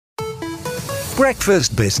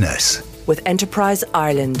Breakfast Business with Enterprise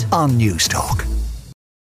Ireland on Newstalk.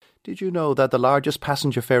 Did you know that the largest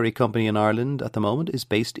passenger ferry company in Ireland at the moment is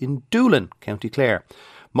based in Doolin, County Clare?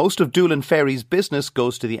 Most of Doolin Ferry's business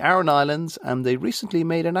goes to the Aran Islands, and they recently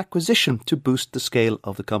made an acquisition to boost the scale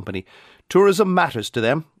of the company. Tourism matters to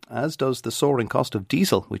them, as does the soaring cost of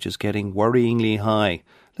diesel, which is getting worryingly high.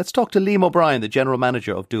 Let's talk to Liam O'Brien, the General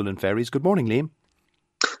Manager of Doolin Ferries. Good morning, Liam.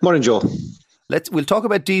 Morning, Joe. We'll talk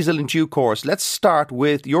about diesel in due course. Let's start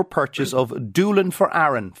with your purchase of Doolin for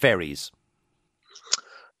Aran ferries.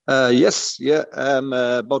 Yes.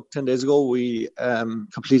 About 10 days ago, we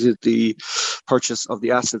completed the purchase of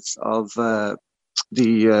the assets of the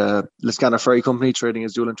Liscannah Ferry Company, trading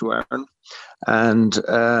as Doolin to Aran, and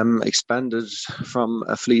expanded from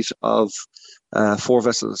a fleet of 4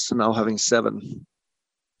 vessels to now having 7.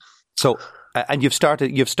 So, and you've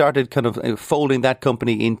started kind of folding that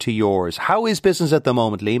company into yours. How is business at the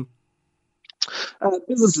moment, Liam?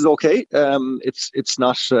 Business is okay. It's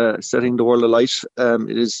not setting the world alight.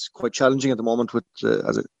 It is quite challenging at the moment with,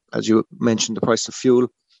 as you mentioned, the price of fuel,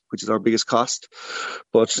 which is our biggest cost.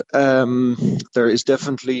 But there is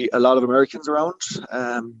definitely a lot of Americans around.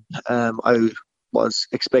 I was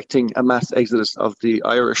expecting a mass exodus of the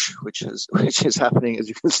Irish, which is happening, as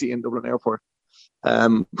you can see, in Dublin Airport.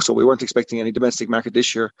 So we weren't expecting any domestic market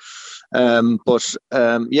this year. Look,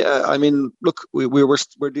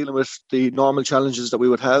 we're dealing with the normal challenges that we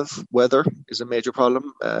would have. Weather is a major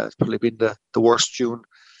problem. It's probably been the worst June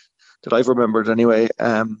that I've remembered anyway,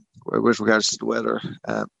 with regards to the weather.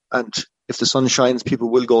 And if the sun shines, people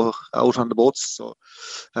will go out on the boats. So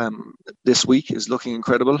this week is looking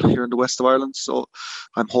incredible here in the west of Ireland. So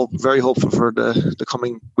I'm very hopeful for the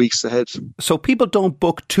coming weeks ahead. So people don't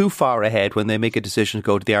book too far ahead when they make a decision to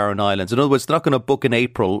go to the Aran Islands. In other words, they're not going to book in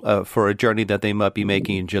April for a journey that they might be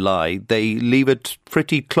making in July. They leave it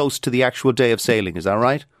pretty close to the actual day of sailing. Is that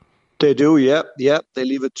right? They do, yeah. They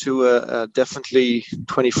leave it to definitely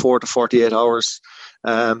 24 to 48 hours.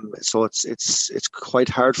 So it's quite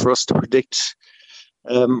hard for us to predict.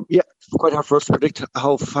 Quite hard for us to predict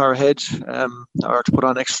how far ahead, or to put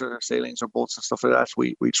on extra sailings or boats and stuff like that.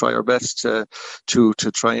 We try our best to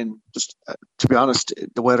try and just, to be honest,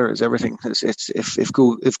 the weather is everything. If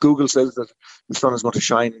Google says that the sun is going to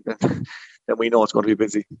shine, then we know it's going to be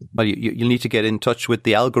busy. Well, you'll need to get in touch with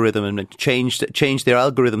the algorithm and change their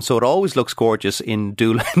algorithm so it always looks gorgeous in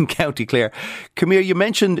Doolin, County Clare. Come here, you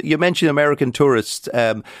mentioned American tourists.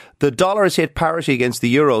 The dollar has hit parity against the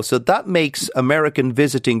euro, so that makes American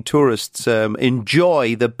visiting tourists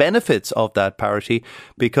enjoy the benefits of that parity,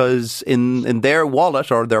 because in their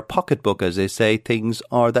wallet or their pocketbook, as they say, things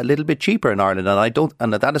are that little bit cheaper in Ireland,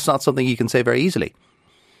 and that is not something you can say very easily.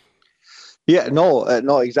 Yeah, no,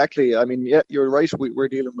 exactly. I mean, yeah, you're right. We're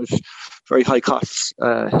dealing with very high costs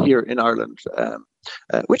here in Ireland,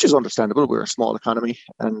 which is understandable. We're a small economy,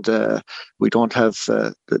 and we don't have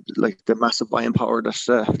the massive buying power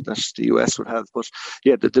that the US would have. But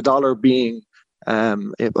yeah, the dollar being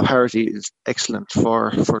parity is excellent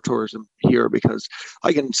for tourism here, because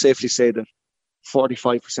I can safely say that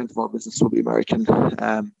 45% of our business will be American,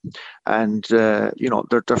 and they're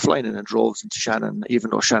flying in droves into Shannon, even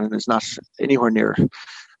though Shannon is not anywhere near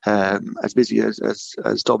as busy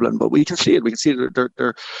as Dublin. But we can see it. We can see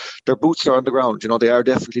that their boots are on the ground. They are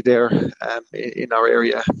definitely there in our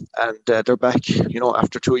area, and they're back.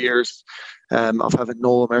 After 2 years of having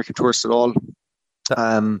no American tourists at all.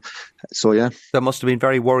 So yeah, that must have been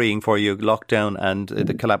very worrying for you, lockdown and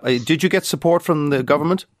the collapse. Did you get support from the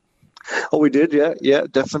government? Oh, we did, yeah,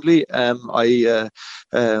 definitely. I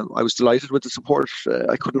was delighted with the support.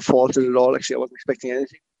 I couldn't fault it at all. Actually, I wasn't expecting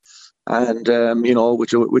anything. And with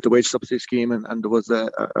the wage subsidy scheme, and there was a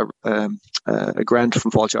grant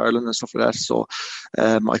from Fáilte Ireland and stuff like that. So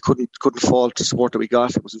I couldn't fault the support that we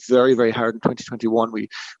got. It was very, very hard in 2021. In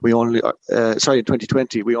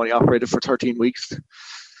 2020 we only operated for 13 weeks.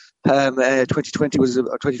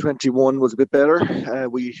 2021 was a bit better.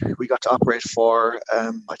 We got to operate for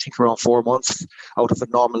I think around 4 months out of a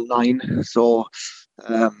normal 9. So,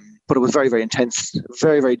 but it was very, very intense,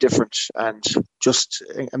 very, very different, and just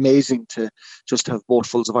amazing to just have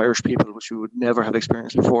boatfuls of Irish people, which we would never have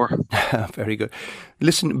experienced before. Very good.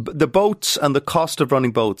 Listen, the boats and the cost of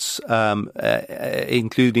running boats,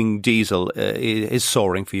 including diesel, is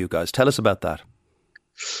soaring for you guys. Tell us about that.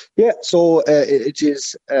 Yeah, so it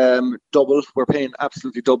is double. We're paying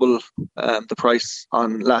absolutely double the price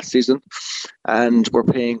on last season, and we're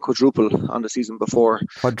paying quadruple on the season before.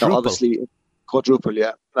 Quadruple? Now, obviously, quadruple,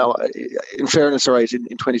 yeah. Now, in fairness, all right, in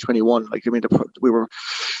 2021, we were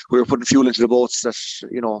putting fuel into the boats at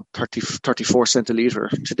 34 cents a litre.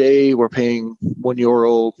 Today, we're paying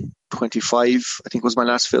 €1.20 1.25, I think was my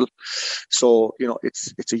last fill. So,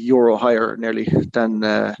 it's €1 higher nearly than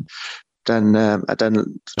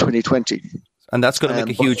 2020. And that's going to make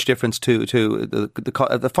a huge difference to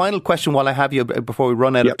the final question while I have you before we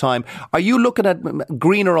run out of time. Are you looking at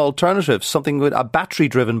greener alternatives, something with a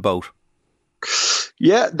battery-driven boat?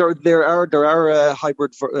 Yeah, there are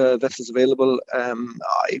hybrid vessels available. I'm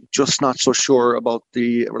just not so sure about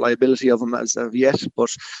the reliability of them as of yet,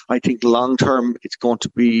 but I think long term it's going to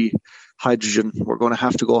be hydrogen. We're going to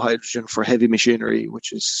have to go hydrogen for heavy machinery,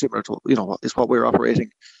 which is similar to is what we're operating.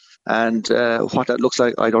 And what that looks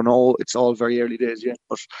like, I don't know. It's all very early days yet,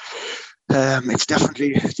 but it's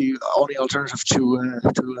definitely the only alternative to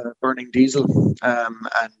burning diesel.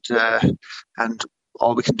 And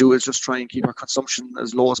all we can do is just try and keep our consumption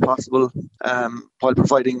as low as possible, while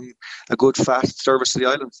providing a good, fast service to the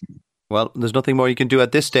islands. Well, there's nothing more you can do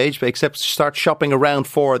at this stage except start shopping around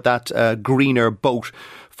for that greener boat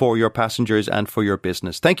for your passengers and for your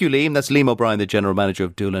business. Thank you, Liam. That's Liam O'Brien, the General Manager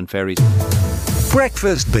of Doolan Ferries.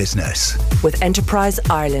 Breakfast Business with Enterprise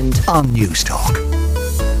Ireland on Newstalk.